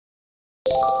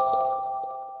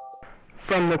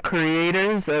From the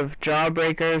creators of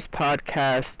Jawbreakers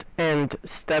podcast and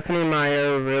Stephanie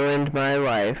Meyer Ruined My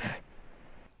Life.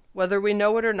 Whether we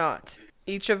know it or not,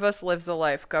 each of us lives a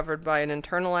life governed by an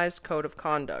internalized code of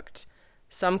conduct.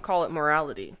 Some call it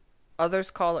morality.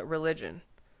 Others call it religion.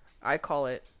 I call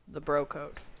it the bro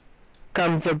code.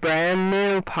 Comes a brand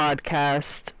new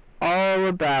podcast all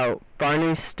about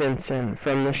Barney Stinson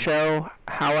from the show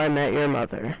How I Met Your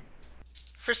Mother.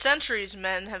 For centuries,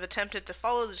 men have attempted to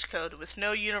follow this code with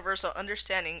no universal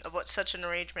understanding of what such an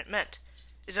arrangement meant.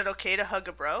 Is it okay to hug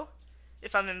a bro?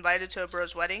 If I'm invited to a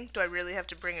bro's wedding, do I really have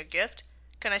to bring a gift?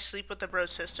 Can I sleep with the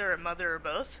bro's sister or mother or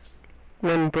both?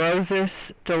 When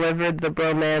Brosus delivered the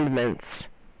Bromandments,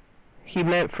 he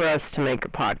meant for us to make a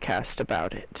podcast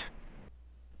about it.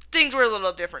 Things were a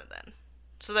little different then.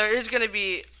 So there is going to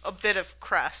be a bit of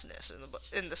crassness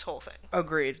in this whole thing.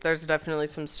 Agreed. There's definitely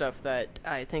some stuff that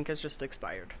I think has just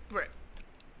expired. Right.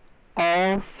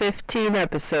 All 15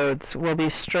 episodes will be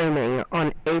streaming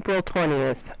on April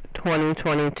 20th,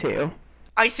 2022.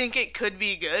 I think it could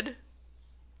be good,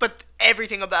 but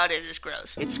everything about it is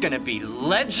gross. It's gonna be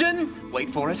legend, wait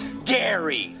for it,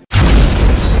 dairy.